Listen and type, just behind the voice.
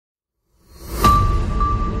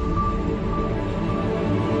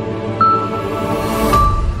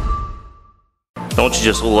Don't you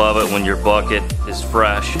just love it when your bucket is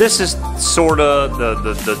fresh? This is sort of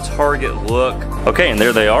the target look. Okay, and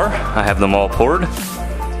there they are. I have them all poured.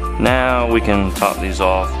 Now we can top these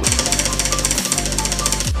off.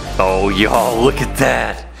 Oh, y'all, look at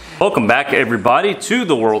that. Welcome back, everybody, to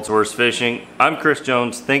the World's Worst Fishing. I'm Chris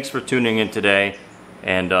Jones. Thanks for tuning in today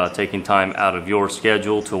and taking time out of your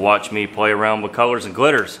schedule to watch me play around with colors and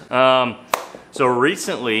glitters. So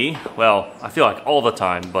recently, well, I feel like all the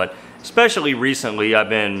time, but especially recently, I've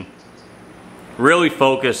been really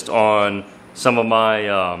focused on some of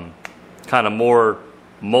my kind of more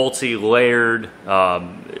multi-layered,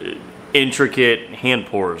 intricate hand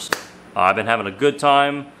pours. I've been having a good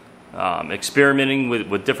time experimenting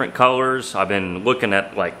with different colors. I've been looking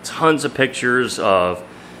at like tons of pictures of,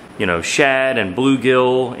 you know, shad and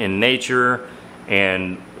bluegill in nature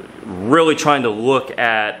and really trying to look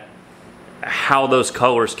at how those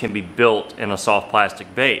colors can be built in a soft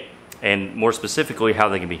plastic bait, and more specifically how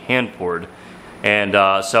they can be hand poured. And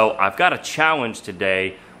so I've got a challenge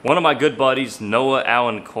today. One of my good buddies, Noah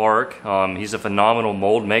Allen Clark, he's a phenomenal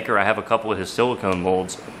mold maker. I have a couple of his silicone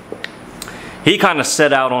molds. He kind of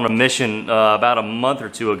set out on a mission about a month or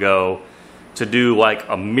two ago to do like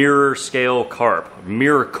a mirror scale carp,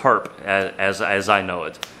 mirror carp as I know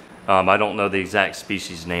it. I don't know the exact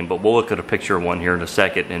species name, but we'll look at a picture of one here in a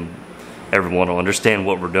second and everyone will understand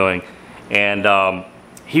what we're doing. And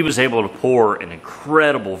he was able to pour an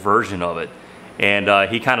incredible version of it. And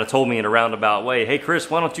he kind of told me in a roundabout way, hey Chris,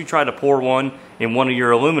 why don't you try to pour one in one of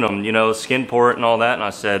your aluminum, you know, skin pour it and all that. And I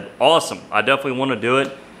said, awesome, I definitely want to do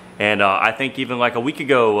it. And I think even like a week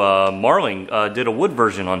ago, Marling did a wood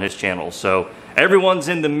version on his channel. So everyone's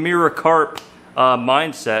in the mirror carp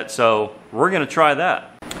mindset, so we're gonna try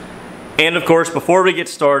that. And of course, before we get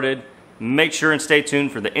started, make sure and stay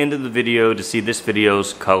tuned for the end of the video to see this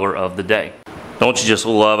video's color of the day. Don't you just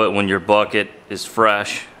love it when your bucket is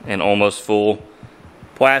fresh and almost full?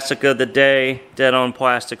 Plastic of the day, Dead On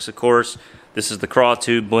Plastics, of course. This is the Craw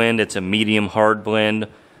Tube blend. It's a medium hard blend.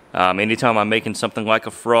 Anytime I'm making something like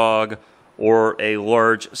a frog or a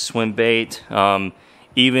large swim bait,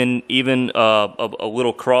 even a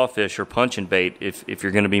little crawfish or punching bait, if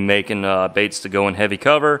you're going to be making baits to go in heavy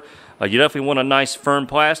cover, you definitely want a nice firm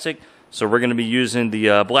plastic. So we're going to be using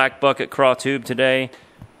the Black Bucket Craw Tube today,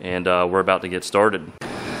 and we're about to get started.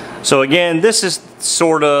 So again, this is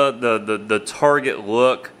sort of the target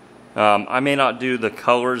look. I may not do the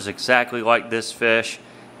colors exactly like this fish,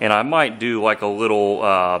 and I might do like a little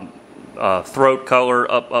throat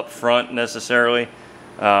color up front necessarily,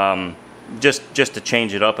 just to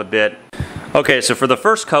change it up a bit. Okay, so for the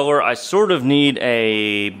first color, I sort of need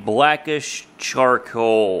a blackish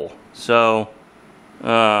charcoal. So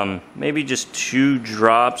maybe just 2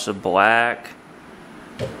 drops of black,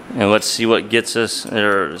 and let's see what gets us,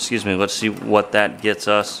 or excuse me, let's see what that gets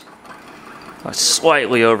us. I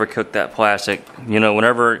slightly overcooked that plastic. You know,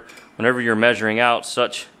 whenever you're measuring out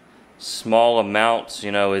such small amounts,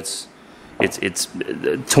 you know, it's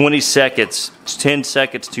 20 seconds, 10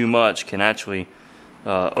 seconds too much can actually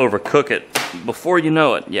overcook it. Before you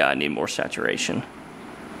know it, yeah, I need more saturation.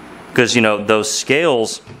 Because, you know, those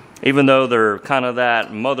scales, even though they're kind of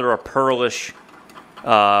that mother of pearlish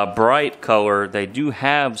bright color, they do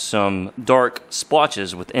have some dark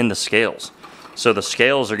splotches within the scales. So the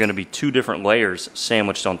scales are going to be 2 different layers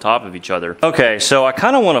sandwiched on top of each other. Okay, so I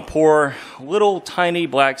kind of want to pour little tiny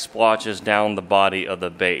black splotches down the body of the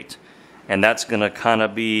bait. And that's going to kind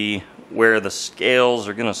of be where the scales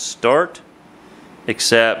are going to start,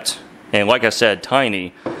 except, and like I said,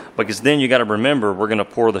 tiny, because then you got to remember we're going to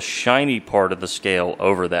pour the shiny part of the scale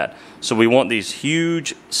over that. So we want these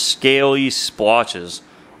huge scaly splotches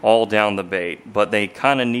all down the bait, but they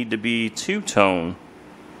kind of need to be two-tone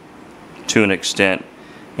to an extent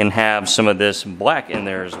and have some of this black in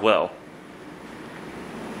there as well.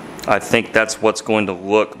 I think that's what's going to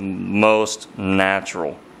look most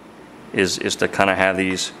natural, is to kind of have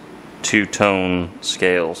these two-tone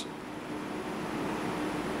scales.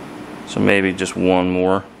 So maybe just one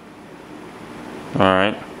more.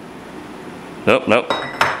 Alright. Nope.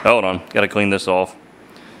 Hold on. Got to clean this off.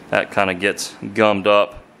 That kind of gets gummed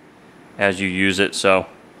up as you use it. So,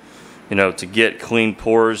 you know, to get clean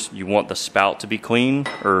pours, you want the spout to be clean,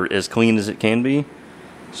 or as clean as it can be.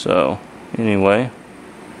 So, anyway.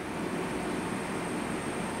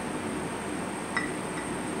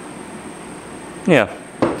 Yeah.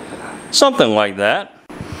 Something like that.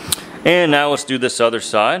 And now let's do this other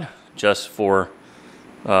side, just for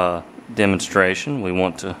demonstration. We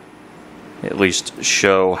want to at least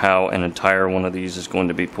show how an entire one of these is going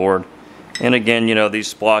to be poured. And again, you know, these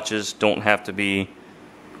splotches don't have to be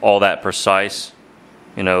all that precise.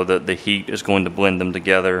 you know, the heat is going to blend them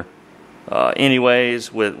together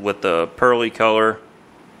anyways with the pearly color,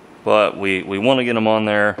 but we want to get them on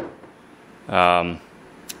there, and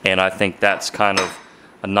I think that's kind of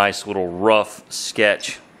a nice little rough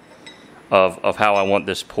sketch of how I want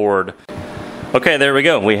this poured. Okay, there we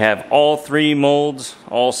go. We have all 3 molds,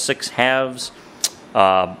 all 6 halves,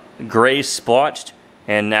 gray splotched,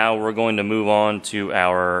 and now we're going to move on to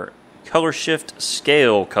our color shift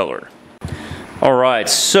scale color. Alright,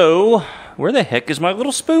 so where the heck is my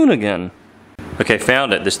little spoon again? Okay,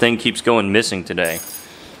 found it. This thing keeps going missing today.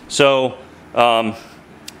 So,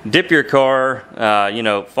 Dip Your Car, you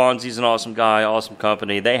know, Fonzie's an awesome guy, awesome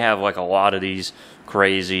company. They have like a lot of these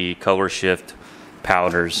crazy color shift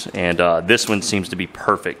powders, and this one seems to be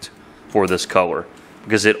perfect for this color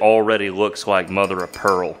because it already looks like mother of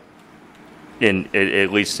pearl,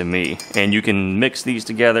 at least to me. And you can mix these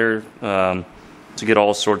together to get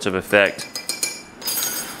all sorts of effect.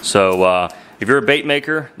 So if you're a bait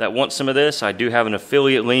maker that wants some of this, I do have an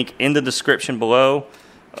affiliate link in the description below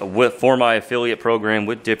for my affiliate program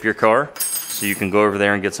with Dip Your Car, so you can go over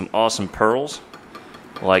there and get some awesome pearls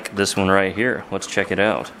like this one right here. Let's check it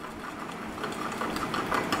out.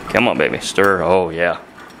 Come on, baby, stir. Oh yeah,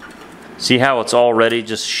 see how it's already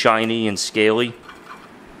just shiny and scaly?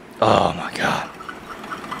 Oh my god.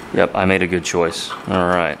 Yep, I made a good choice. All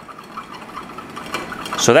right,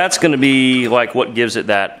 so that's going to be like what gives it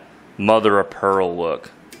that mother of pearl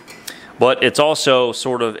look, but it's also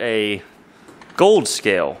sort of a gold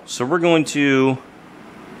scale, so we're going to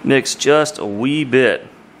mix just a wee bit.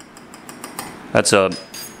 That's a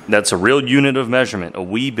real unit of measurement, a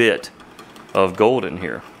wee bit of gold in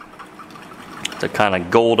here to kind of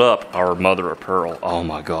gold up our mother of pearl. Oh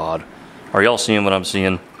my god, are y'all seeing what I'm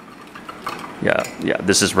seeing? Yeah,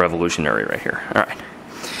 this is revolutionary right here. All right,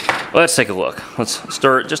 let's take a look. Let's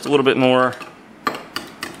stir it just a little bit more.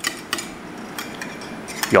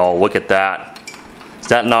 Y'all, look at that. Is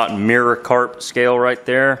that not mirror carp scale right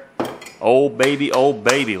there? Oh baby,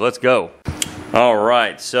 let's go. All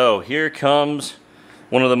right, so here comes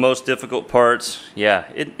one of the most difficult parts.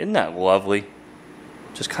 Yeah, isn't that lovely?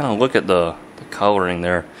 Just kind of look at the coloring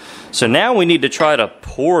there. So now we need to try to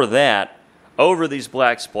pour that over these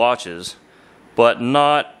black splotches, but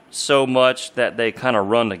not so much that they kind of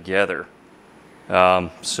run together.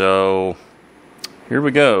 So here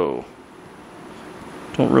we go.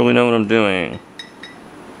 Don't really know what I'm doing.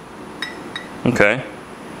 Okay,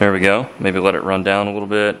 there we go. Maybe let it run down a little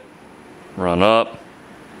bit, run up.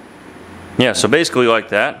 Yeah, so basically like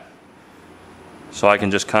that. So I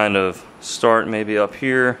can just kind of start maybe up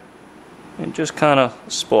here and just kind of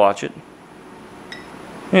splotch it.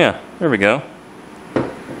 Yeah, there we go.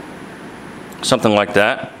 Something like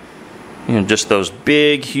that. You know, just those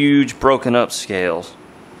big, huge, broken up scales.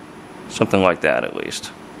 Something like that at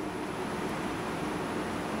least.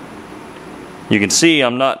 You can see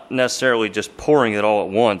I'm not necessarily just pouring it all at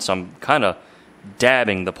once. I'm kind of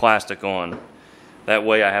dabbing the plastic on. That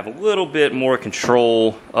way I have a little bit more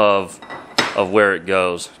control of where it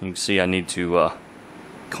goes. You can see I need to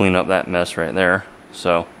clean up that mess right there.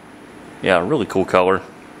 So, yeah, really cool color.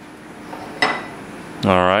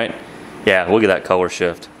 All right. Yeah, look at that color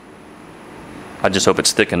shift. I just hope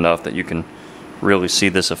it's thick enough that you can really see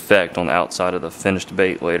this effect on the outside of the finished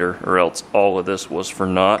bait later, or else all of this was for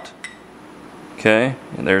naught. Okay,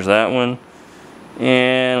 and there's that one.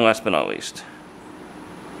 And last but not least.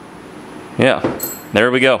 Yeah, there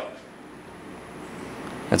we go.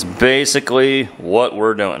 That's basically what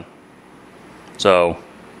we're doing. So,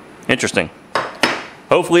 interesting.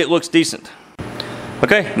 Hopefully it looks decent.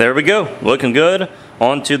 Okay, there we go. Looking good.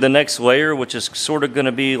 On to the next layer, which is sort of going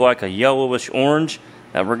to be like a yellowish orange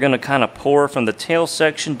that we're going to kind of pour from the tail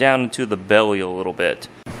section down into the belly a little bit.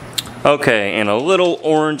 Okay, and a little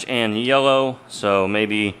orange and yellow, so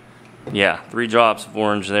maybe, yeah, 3 drops of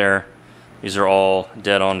orange there. These are all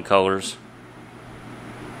dead-on colors.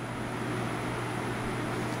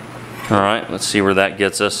 Alright, let's see where that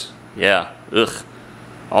gets us. Yeah, ugh,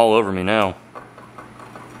 all over me now.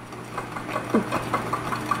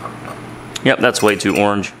 Yep, that's way too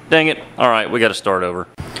orange. Dang it. Alright, we gotta start over.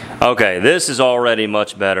 Okay, this is already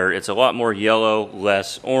much better. It's a lot more yellow,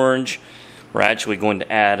 less orange. We're actually going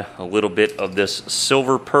to add a little bit of this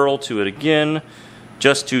silver pearl to it again,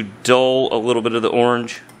 just to dull a little bit of the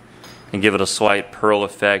orange and give it a slight pearl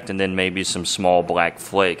effect, and then maybe some small black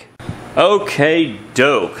flake. Okay,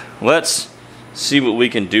 doke. Let's see what we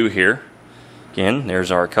can do here. Again,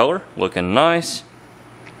 there's our color, looking nice.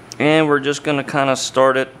 And we're just gonna kind of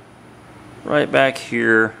start it right back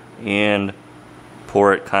here and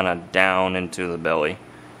pour it kind of down into the belly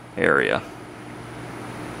area.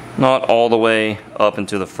 Not all the way up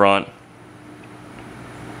into the front,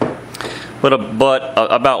 but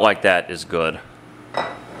about like that is good.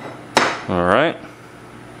 All right.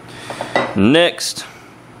 Next,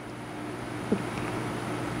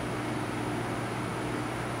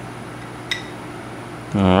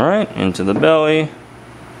 all right, into the belly.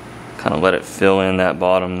 Kind of let it fill in that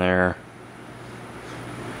bottom there.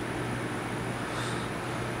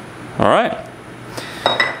 All right.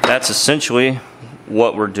 That's essentially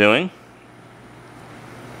what we're doing.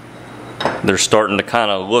 They're starting to kind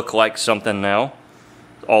of look like something now.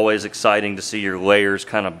 Always exciting to see your layers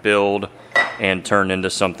kind of build and turn into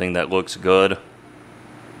something that looks good.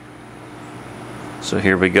 So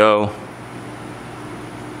here we go.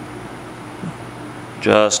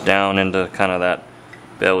 Just down into kind of that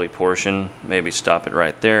belly portion. Maybe stop it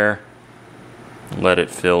right there. Let it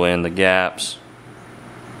fill in the gaps.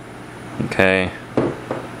 Okay.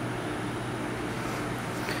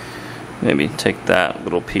 Maybe take that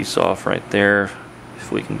little piece off right there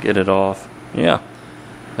if we can get it off. Yeah,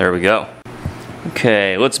 there we go.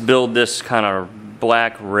 Okay, let's build this kind of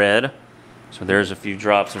black red. So there's a few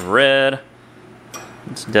drops of red.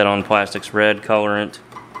 It's Dead on Plastics red colorant.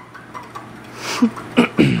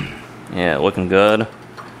 Yeah, looking good.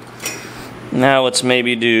 Now let's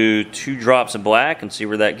maybe do 2 drops of black and see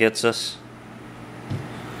where that gets us.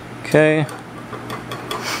 Okay.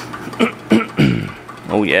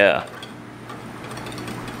 Oh yeah.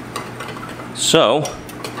 So,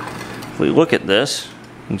 if we look at this,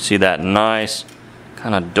 you can see that nice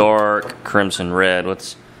kind of dark crimson red.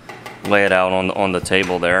 Let's lay it out on the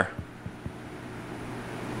table there.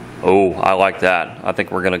 Oh, I like that. I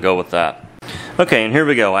think we're gonna go with that. Okay, and here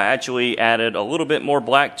we go. I actually added a little bit more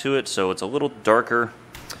black to it, so it's a little darker.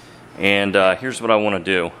 And here's what I want to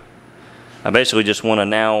do. I basically just want to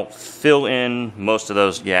now fill in most of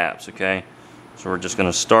those gaps, okay? So we're just going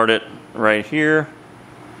to start it right here,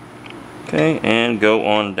 okay, and go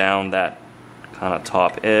on down that kind of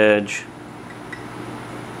top edge.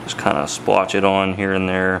 Just kind of splotch it on here and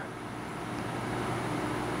there.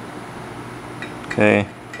 Okay,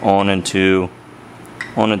 on into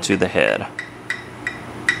the head.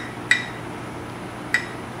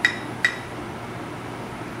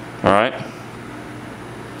 Alright,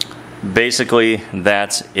 basically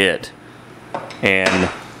that's it. And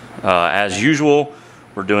as usual,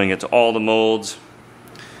 we're doing it to all the molds.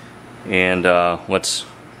 And let's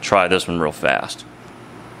try this one real fast.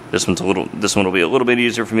 This one will be a little bit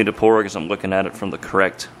easier for me to pour because I'm looking at it from the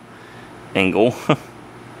correct angle.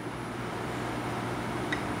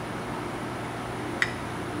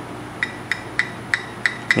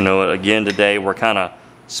 You know, again today we're kind of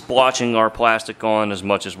splotching our plastic on as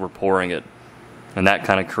much as we're pouring it, and that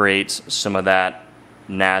kind of creates some of that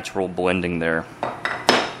natural blending there.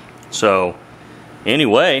 So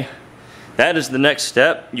anyway, that is the next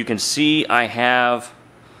step. You can see I have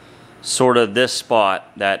sort of this spot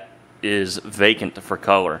that is vacant for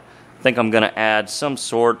color. I think I'm going to add some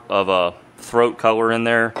sort of a throat color in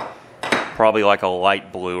there, probably like a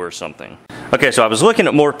light blue or something. Okay, so I was looking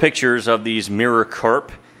at more pictures of these mirror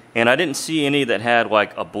carp, and I didn't see any that had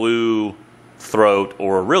like a blue throat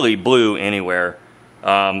or really blue anywhere.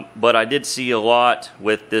 But I did see a lot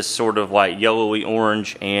with this sort of like yellowy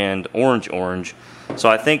orange and orange. So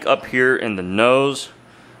I think up here in the nose,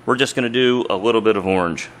 we're just going to do a little bit of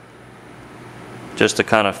orange, just to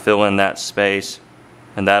kind of fill in that space,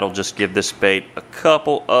 and that'll just give this bait a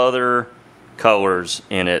couple other colors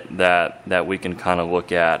in it that we can kind of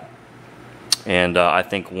look at. And I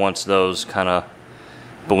think once those kind of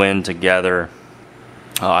blend together,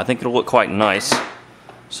 I think it'll look quite nice.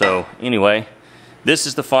 So anyway, this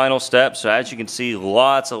is the final step. So as you can see,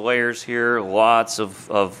 lots of layers here, lots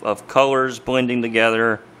of colors blending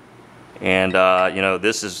together. And you know,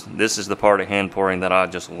 this is the part of hand pouring that I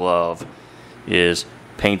just love, is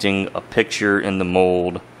painting a picture in the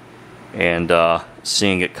mold and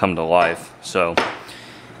seeing it come to life. So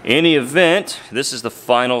in any event, this is the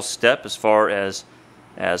final step as far as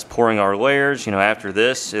pouring our layers. You know, after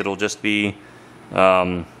this, it'll just be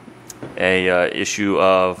a issue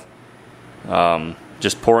of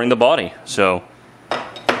just pouring the body. So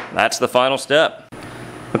that's the final step.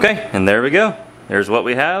 Okay, and there we go. There's what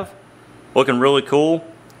we have. Looking really cool.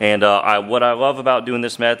 And what I love about doing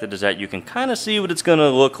this method is that you can kind of see what it's going to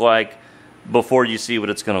look like before you see what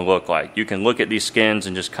it's going to look like. You can look at these skins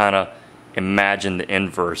and just kind of imagine the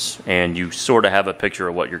inverse, and you sort of have a picture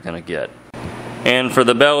of what you're going to get. And for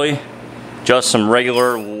the belly, just some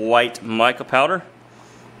regular white mica powder.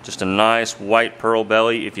 Just a nice white pearl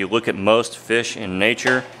belly. If you look at most fish in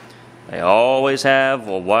nature, they always have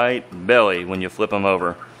a white belly when you flip them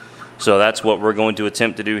over. So that's what we're going to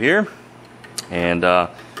attempt to do here. And we're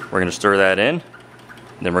going to stir that in.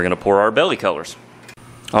 Then we're going to pour our belly colors.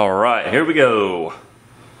 All right, here we go.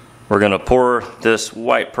 We're going to pour this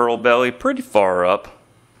white pearl belly pretty far up.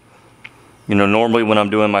 You know, normally when I'm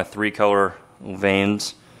doing my 3-color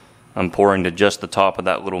veins, I'm pouring to just the top of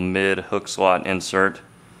that little mid hook slot insert.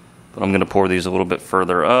 But I'm going to pour these a little bit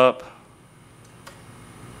further up.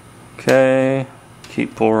 Okay,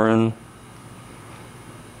 keep pouring.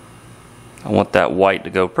 I want that white to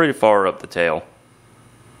go pretty far up the tail.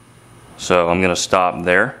 So I'm going to stop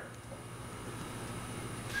there.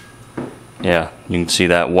 Yeah, you can see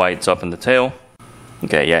that white's up in the tail.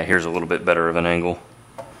 Okay, yeah, here's a little bit better of an angle.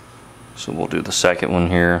 So we'll do the second one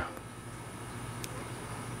here.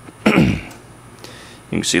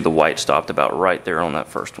 You can see the white stopped about right there on that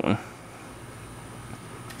first one.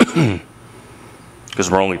 Because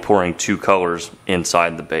we're only pouring 2 colors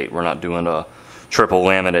inside the bait. We're not doing a triple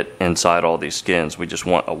laminate inside all these skins. We just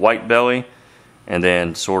want a white belly and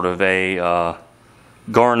then sort of a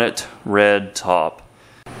garnet red top.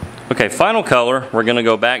 Okay, final color, we're going to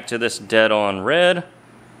go back to this dead on red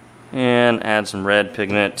and add some red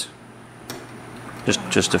pigment.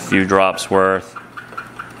 Just a few drops worth.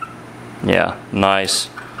 Yeah, nice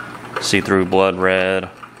see-through blood red.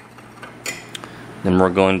 Then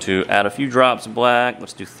we're going to add a few drops of black.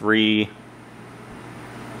 Let's do 3.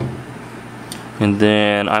 And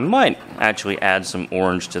then I might actually add some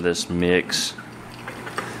orange to this mix.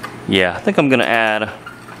 Yeah, I think I'm gonna add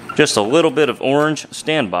just a little bit of orange.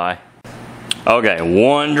 Stand by. Okay,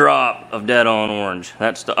 1 drop of dead on orange.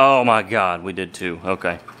 That's the, oh my God, we did 2.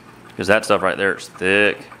 Okay, because that stuff right there is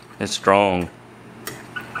thick. It's strong.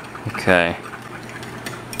 Okay.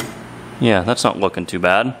 Yeah, that's not looking too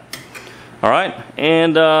bad. All right,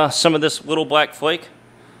 and some of this little black flake.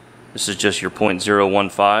 This is just your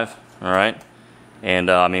 0.015. All right,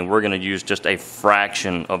 and I mean we're gonna use just a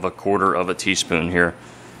fraction of a 1/4 of a teaspoon here,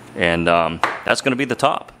 and that's gonna be the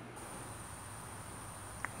top.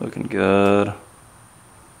 Looking good.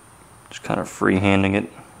 Just kind of free-handing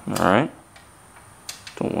it. All right.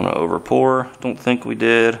 Don't want to over pour. Don't think we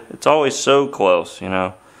did. It's always so close, you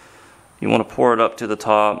know. You want to pour it up to the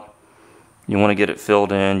top. You want to get it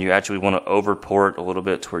filled in. You actually want to over pour it a little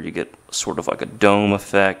bit to where you get sort of like a dome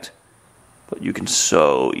effect. But you can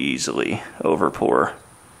so easily over pour,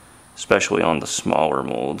 especially on the smaller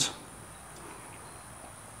molds.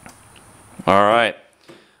 All right,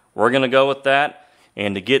 we're going to go with that.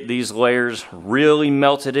 And to get these layers really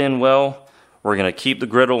melted in well, we're going to keep the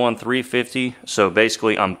griddle on 350. So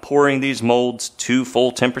basically I'm pouring these molds to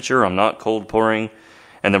full temperature. I'm not cold pouring.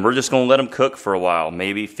 And then we're just going to let them cook for a while,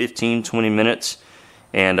 maybe 15-20 minutes.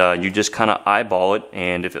 And you just kind of eyeball it.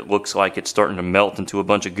 And if it looks like it's starting to melt into a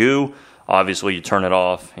bunch of goo, obviously you turn it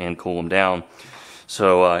off and cool them down.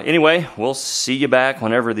 So anyway, we'll see you back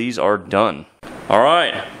whenever these are done. All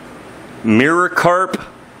right, mirror carp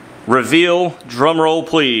reveal, drum roll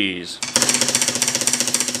please.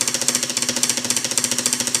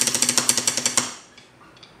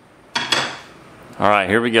 All right,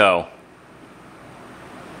 here we go.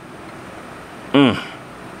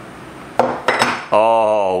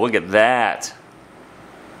 Oh, look at that.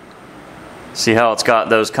 See how it's got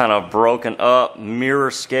those kind of broken up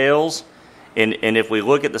mirror scales? And if we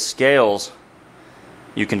look at the scales,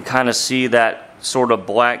 you can kind of see that sort of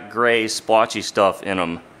black gray splotchy stuff in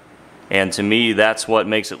them. And to me, that's what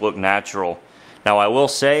makes it look natural. Now I will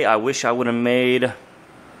say, I wish I would have made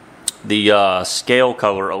the scale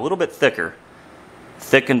color a little bit thicker.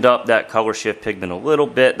 Thickened up that color shift pigment a little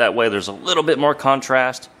bit. That way there's a little bit more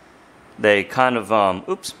contrast. They kind of,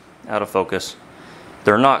 oops, out of focus.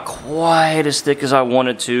 They're not quite as thick as I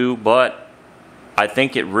wanted to, but I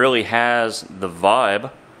think it really has the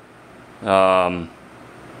vibe. Man,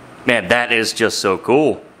 that is just so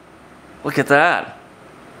cool. Look at that.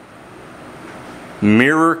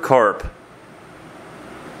 Mirror carp.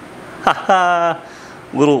 Haha.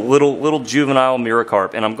 Little juvenile mirror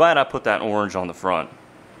carp. And I'm glad I put that orange on the front.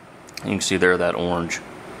 You can see there that orange.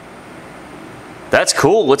 That's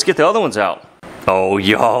cool. Let's get the other ones out. Oh,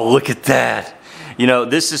 y'all, look at that. You know,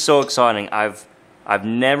 this is so exciting. I've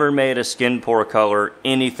never made a skin pour color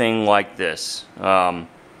anything like this.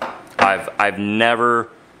 I've never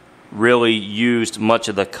really used much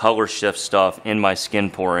of the color shift stuff in my skin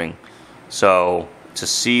pouring. So to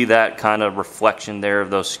see that kind of reflection there of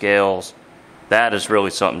those scales, that is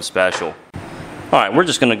really something special. All right, we're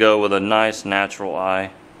just gonna go with a nice natural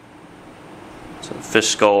eye. It's a fish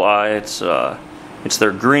skull eye. It's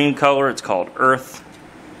their green color. It's called Earth.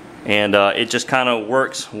 And it just kind of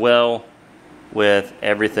works well with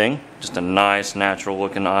everything. Just a nice natural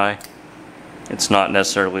looking eye. It's not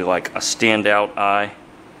necessarily like a standout eye.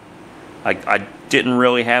 I didn't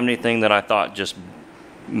really have anything that I thought just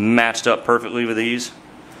matched up perfectly with these.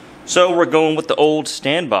 So we're going with the old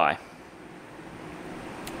standby.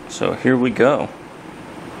 So here we go.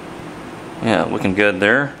 Yeah, looking good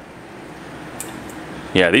there.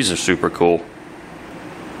 Yeah, these are super cool.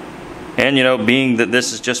 And you know, being that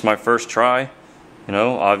this is just my first try, you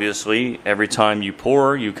know, obviously every time you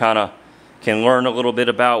pour, you kind of can learn a little bit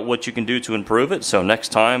about what you can do to improve it. So next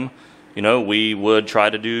time, you know, we would try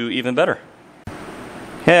to do even better.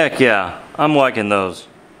 Heck yeah, I'm liking those.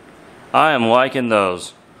 I am liking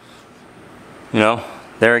those. You know,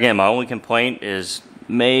 there again, my only complaint is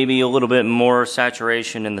maybe a little bit more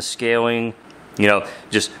saturation in the scaling. You know,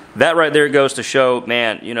 just that right there goes to show,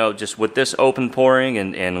 man, you know, just with this open pouring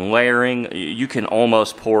and layering, you can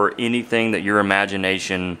almost pour anything that your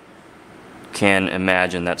imagination can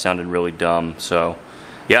imagine. That sounded really dumb. So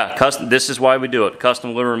yeah, this is why we do it.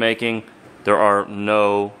 Custom lure making, there are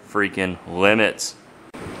no freaking limits.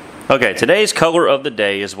 Okay, today's color of the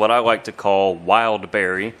day is what I like to call wild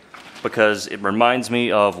berry, because it reminds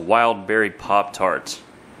me of wild berry Pop-Tarts.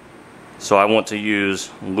 So I want to use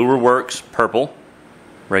LureWorks purple,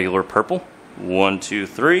 regular purple, 1, 2,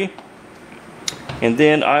 3. And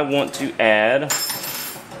then I want to add,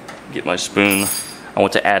 get my spoon, I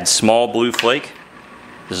want to add small blue flake.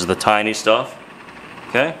 This is the tiny stuff,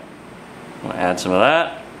 okay? I'm gonna add some of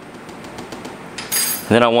that.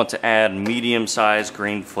 And then I want to add medium-sized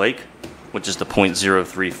green flake, which is the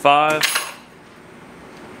 0.035.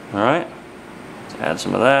 All right, let's add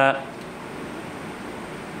some of that.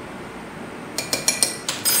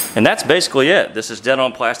 And that's basically it. This is Dead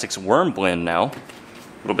on Plastic's Worm Blend now. A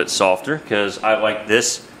little bit softer because I like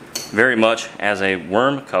this very much as a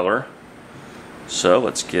worm color. So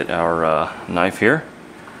let's get our knife here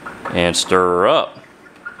and stir her up.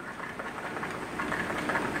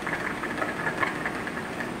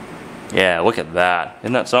 Yeah, look at that.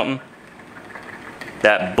 Isn't that something?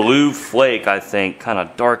 That blue flake, I think, kind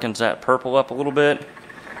of darkens that purple up a little bit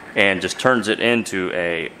and just turns it into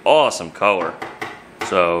a awesome color.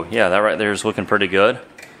 So yeah, that right there is looking pretty good.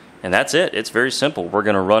 And that's it. It's very simple. We're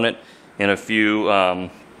going to run it in a few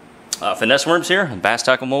finesse worms here, bass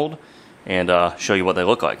tackle mold, and show you what they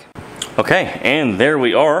look like. Okay, and there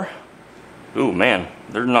we are. Ooh, man,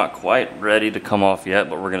 they're not quite ready to come off yet,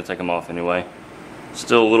 but we're going to take them off anyway.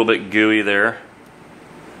 Still a little bit gooey there,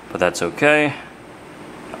 but that's okay,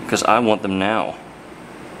 because I want them now.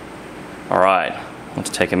 All right, let's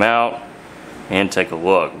take them out and take a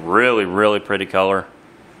look. Really, really pretty color.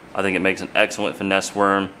 I think it makes an excellent finesse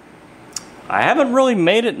worm. I haven't really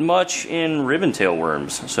made it much in ribbon tail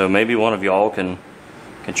worms, so maybe one of y'all can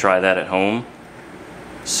try that at home.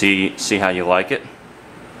 See how you like it.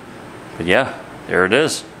 But yeah, there it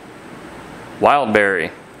is. Wild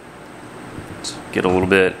berry. Let's get a little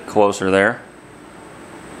bit closer there.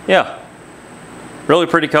 Yeah, really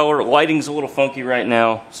pretty color. Lighting's a little funky right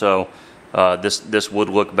now, so this would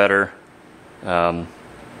look better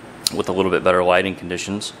with a little bit better lighting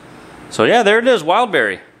conditions. So yeah, there it is, wild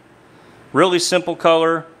berry. Really simple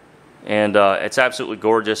color, and it's absolutely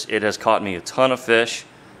gorgeous. It has caught me a ton of fish,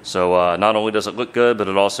 so not only does it look good, but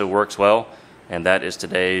it also works well, and that is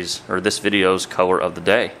this video's color of the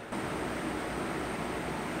day.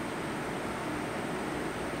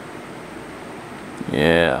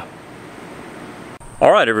 Yeah.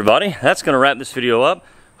 Alright everybody, that's going to wrap this video up.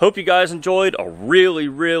 Hope you guys enjoyed a really,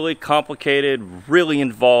 really complicated, really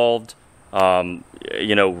involved,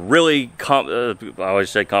 you know, I always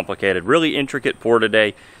say complicated, really intricate pour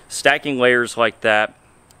today. Stacking layers like that,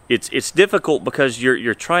 it's difficult because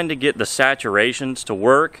you're trying to get the saturations to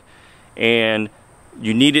work, and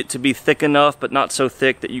you need it to be thick enough, but not so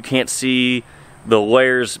thick that you can't see the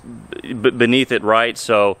layers beneath it, right?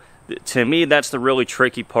 So to me, that's the really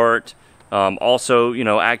tricky part. Also, you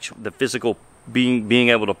know, the physical being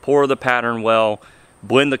able to pour the pattern well,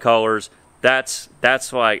 blend the colors. That's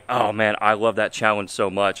like, oh man, I love that challenge so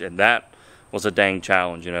much, and that was a dang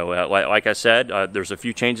challenge. You know, like I said, there's a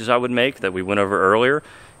few changes I would make that we went over earlier,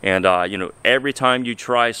 and you know, every time you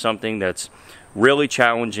try something that's really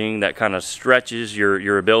challenging, that kind of stretches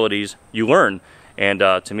your abilities, you learn, and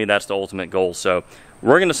to me, that's the ultimate goal. So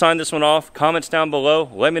we're going to sign this one off. Comments down below.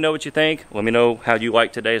 Let me know what you think. Let me know how you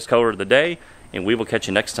like today's color of the day, and we will catch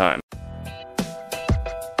you next time.